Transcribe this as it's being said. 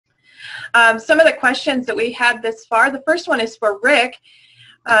Some of the questions that we had this far, the first one is for Rick.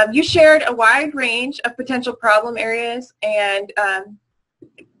 You shared a wide range of potential problem areas, and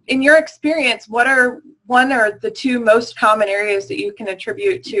in your experience, what are one or the two most common areas that you can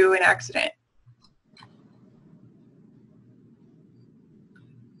attribute to an accident?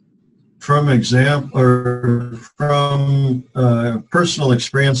 From personal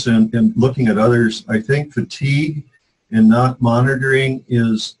experience and looking at others, I think fatigue and not monitoring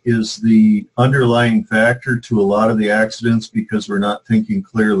is the underlying factor to a lot of the accidents, because we're not thinking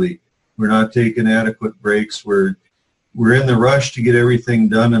clearly. We're not taking adequate breaks. We're in the rush to get everything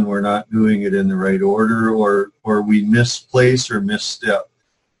done, and we're not doing it in the right order, or we misplace or misstep.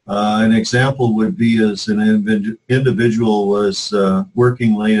 An example would be as an individual was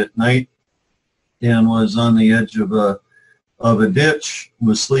working late at night and was on the edge of a ditch,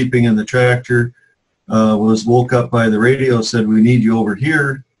 was sleeping in the tractor, was woke up by the radio, said, "We need you over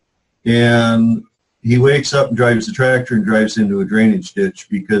here." And he wakes up and drives the tractor and drives into a drainage ditch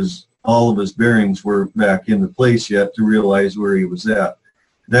because all of his bearings were back into place yet to realize where he was at.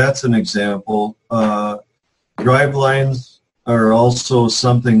 That's an example. Drive lines are also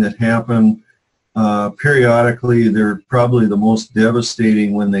something that happen periodically. They're probably the most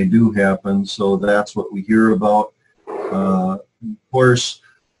devastating when they do happen, so that's what we hear about. Of course,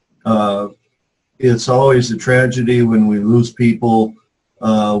 it's always a tragedy when we lose people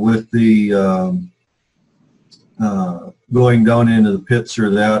with the going down into the pits or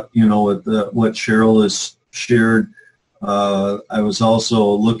that, with what Cheryl has shared. I was also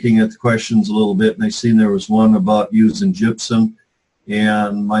looking at the questions a little bit, and I seen there was one about using gypsum,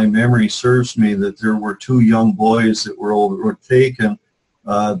 and my memory serves me that there were two young boys that were overtaken.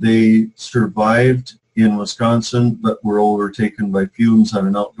 They survived in Wisconsin, but were overtaken by fumes on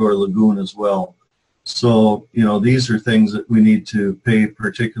an outdoor lagoon as well. So, these are things that we need to pay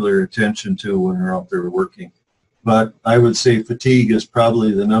particular attention to when we're out there working. But I would say fatigue is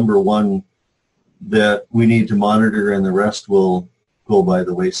probably the number one that we need to monitor, and the rest will go by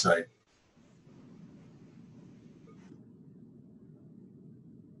the wayside.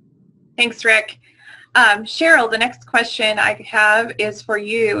 Thanks, Rick. Cheryl, the next question I have is for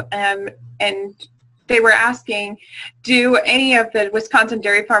you, and they were asking, do any of the Wisconsin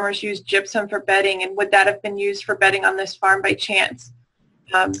dairy farmers use gypsum for bedding, and would that have been used for bedding on this farm by chance?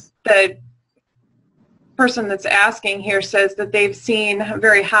 The person that's asking here says that they've seen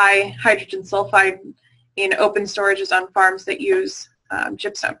very high hydrogen sulfide in open storages on farms that use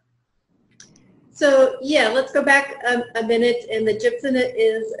gypsum. So yeah, let's go back a minute, and the gypsum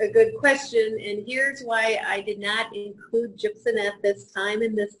is a good question, and here's why I did not include gypsum at this time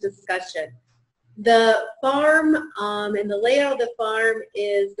in this discussion. The farm and the layout of the farm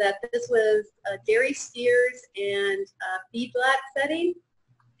is that this was dairy steers and feedlot setting.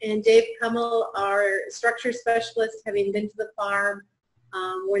 And Dave Kummel, our structure specialist, having been to the farm,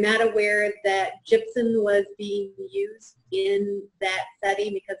 we're not aware that gypsum was being used in that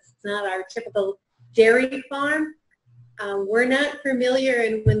setting because it's not our typical dairy farm. We're not familiar,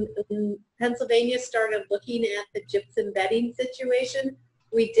 and when Pennsylvania started looking at the gypsum bedding situation,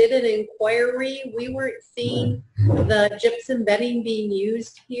 we did an inquiry. We weren't seeing the gypsum bedding being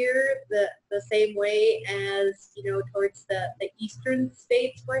used here the same way as, towards the eastern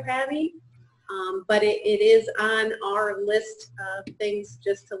states we're having. But it is on our list of things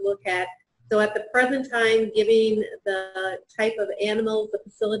just to look at. So at the present time, given the type of animals, the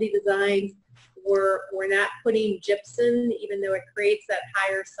facility designs, we're not putting gypsum, even though it creates that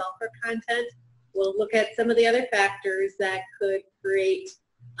higher sulfur content. We'll look at some of the other factors that could create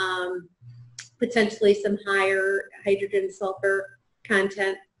potentially some higher hydrogen sulfur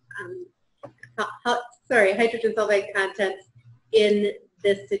content, hydrogen sulfide content in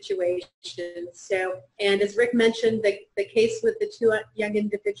this situation. So, and as Rick mentioned, the case with the two young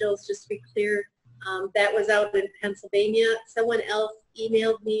individuals, just to be clear, that was out in Pennsylvania. Someone else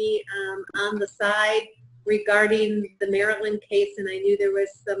emailed me on the side regarding the Maryland case, and I knew there was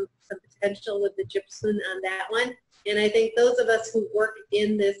some potential with the gypsum on that one. And I think those of us who work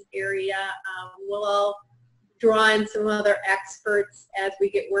in this area will all draw in some other experts as we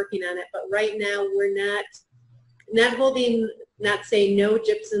get working on it. But right now, we're not saying no,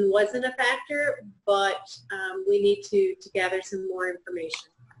 gypsum wasn't a factor, but we need to gather some more information.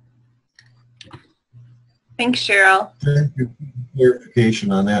 Thanks, Cheryl. Thank you for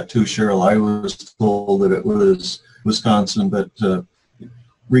clarification on that too, Cheryl. I was told that it was Wisconsin, but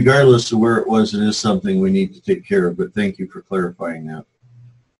regardless of where it was, it is something we need to take care of, but thank you for clarifying that.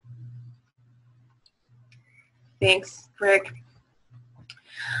 Thanks, Rick.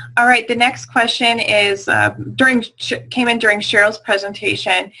 All right, the next question is came in during Cheryl's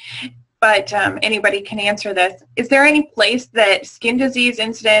presentation. but anybody can answer this. Is there any place that skin disease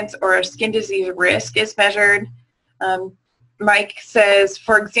incidence or skin disease risk is measured? Mike says,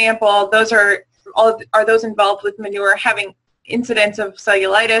 for example, are those involved with manure having incidence of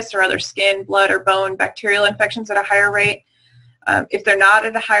cellulitis or other skin, blood, or bone bacterial infections at a higher rate? If they're not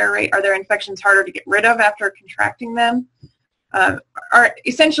at a higher rate, are their infections harder to get rid of after contracting them? Are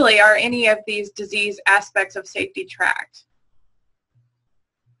any of these disease aspects of safety tracked?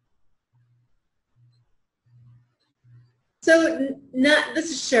 So this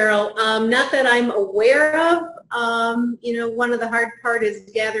is Cheryl. Not that I'm aware of. One of the hard part is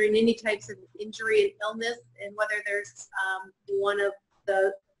gathering any types of injury and illness, and whether there's one of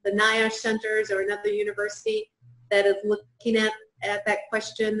the NIOSH centers or another university that is looking at that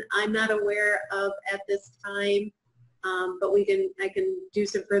question. I'm not aware of at this time, but I can do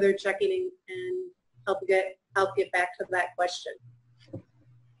some further checking and help get back to that question.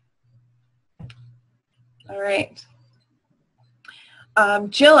 All right.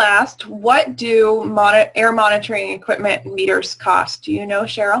 Jill asked, what do air monitoring equipment meters cost? Do you know,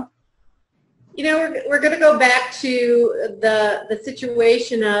 Cheryl? We're going to go back to the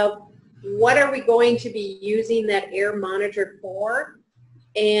situation of what are we going to be using that air monitor for?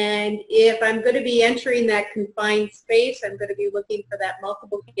 And if I'm going to be entering that confined space, I'm going to be looking for that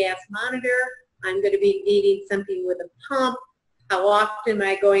multiple gas monitor. I'm going to be needing something with a pump. How often am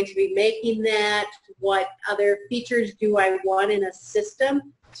I going to be making that? What other features do I want in a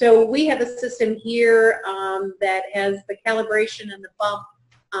system? So we have a system here that has the calibration and the pump,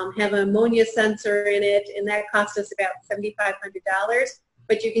 have an ammonia sensor in it, and that costs us about $7,500.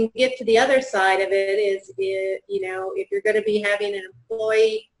 But you can get to the other side of it is, if you're going to be having an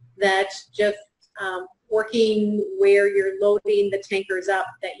employee that's just working where you're loading the tankers up,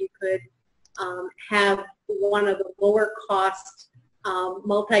 that you could have one of the lower cost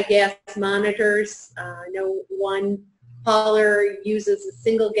multi-gas monitors. I know one hauler uses a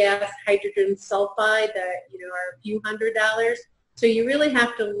single gas hydrogen sulfide that are a few $100s. So you really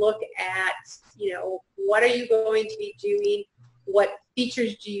have to look at what are you going to be doing, what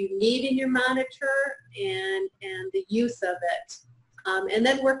features do you need in your monitor, and the use of it, and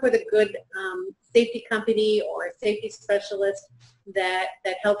then work with a good safety company or a safety specialist that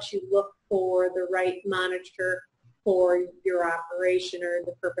helps you look for the right monitor for your operation or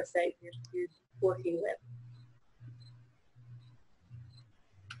the purpose that you're working with.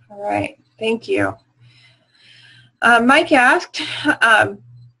 All right, thank you. Mike asked,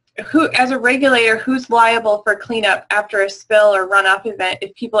 as a regulator, who's liable for cleanup after a spill or runoff event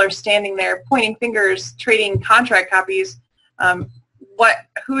if people are standing there pointing fingers, trading contract copies?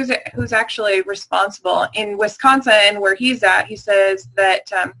 Who's actually responsible? In Wisconsin, where he's at, he says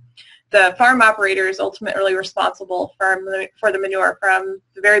that the farm operator is ultimately responsible for the manure from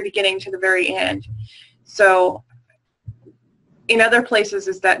the very beginning to the very end. So in other places,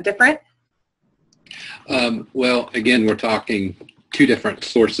 is that different? Well, again, we're talking two different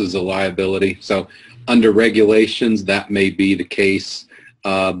sources of liability. So under regulations, that may be the case.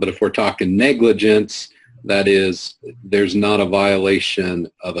 But if we're talking negligence, that is, there's not a violation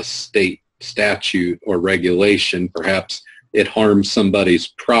of a state statute or regulation. Perhaps it harms somebody's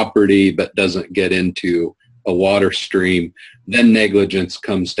property but doesn't get into a water stream. Then negligence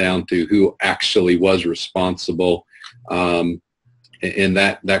comes down to who actually was responsible. And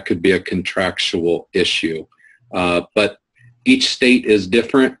that could be a contractual issue. But each state is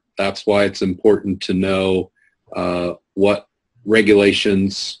different. That's why it's important to know what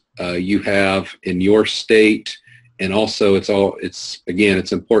regulations you have in your state, and also it's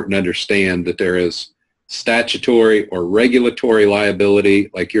important to understand that there is statutory or regulatory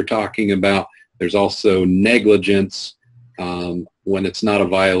liability, like you're talking about. There's also negligence when it's not a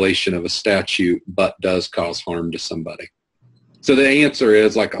violation of a statute but does cause harm to somebody. So the answer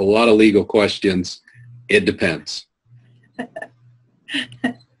is, like a lot of legal questions, it depends.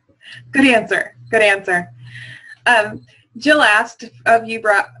 Good answer. Good answer. Jill asked of you,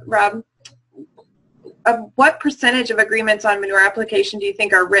 Rob, what percentage of agreements on manure application do you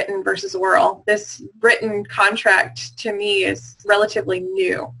think are written versus oral? This written contract to me is relatively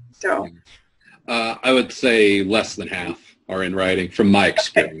new. So I would say less than half are in writing from my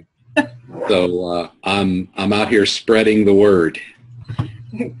experience. So I'm out here spreading the word.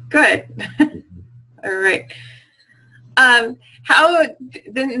 Good. All right.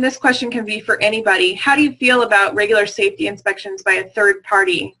 Then this question can be for anybody. How do you feel about regular safety inspections by a third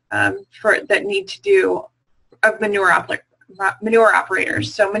party that need to do of manure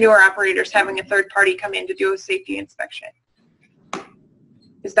operators? So manure operators having a third party come in to do a safety inspection.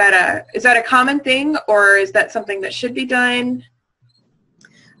 Is that a common thing, or is that something that should be done?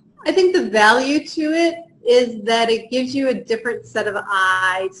 I think the value to it is that it gives you a different set of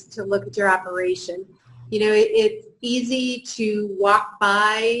eyes to look at your operation. You know, it's easy to walk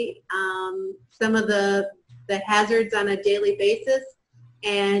by some of the hazards on a daily basis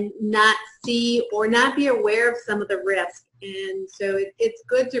and not see or not be aware of some of the risk. And so it's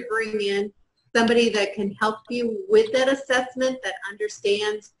good to bring in somebody that can help you with that assessment, that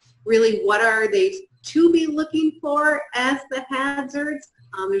understands really what are they to be looking for as the hazards.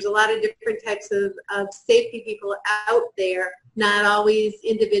 There's a lot of different types of safety people out there, not always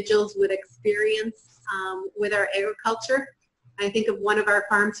individuals with experience with our agriculture. I think of one of our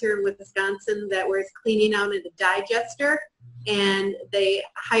farms here in Wisconsin that was cleaning out a digester, and they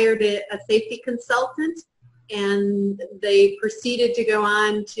hired a safety consultant, and they proceeded to go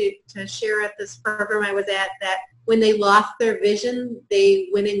on to share at this program I was at that when they lost their vision, they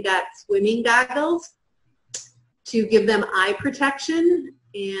went and got swimming goggles to give them eye protection.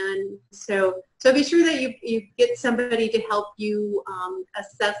 And so be sure that you get somebody to help you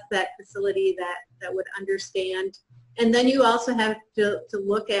assess that facility that would understand. And then you also have to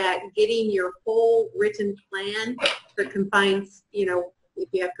look at getting your whole written plan for confined, you know, if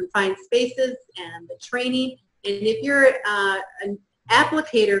you have confined spaces and the training. And if you're an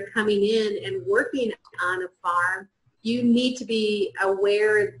applicator coming in and working on a farm, you need to be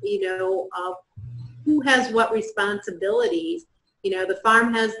aware, you know, of who has what responsibilities. You know, the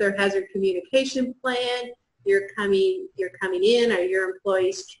farm has their hazard communication plan. You're coming in, are your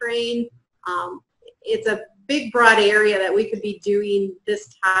employees trained? It's a big, broad area that we could be doing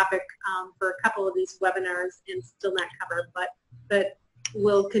this topic for a couple of these webinars and still not cover. But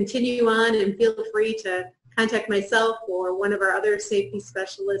we'll continue on, and feel free to contact myself or one of our other safety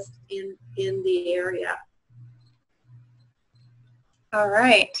specialists in the area. All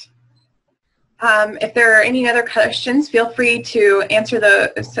right. If there are any other questions, feel free to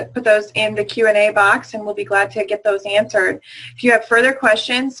put those in the Q&A box, and we'll be glad to get those answered. If you have further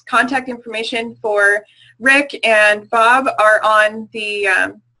questions, contact information for Rick and Bob are on the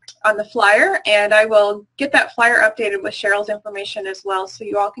flyer, and I will get that flyer updated with Cheryl's information as well, so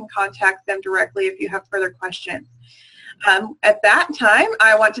you all can contact them directly if you have further questions. At that time,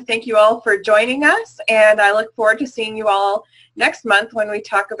 I want to thank you all for joining us, and I look forward to seeing you all next month when we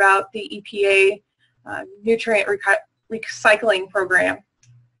talk about the EPA nutrient recycling program.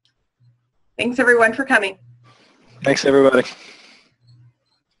 Thanks everyone for coming. Thanks everybody.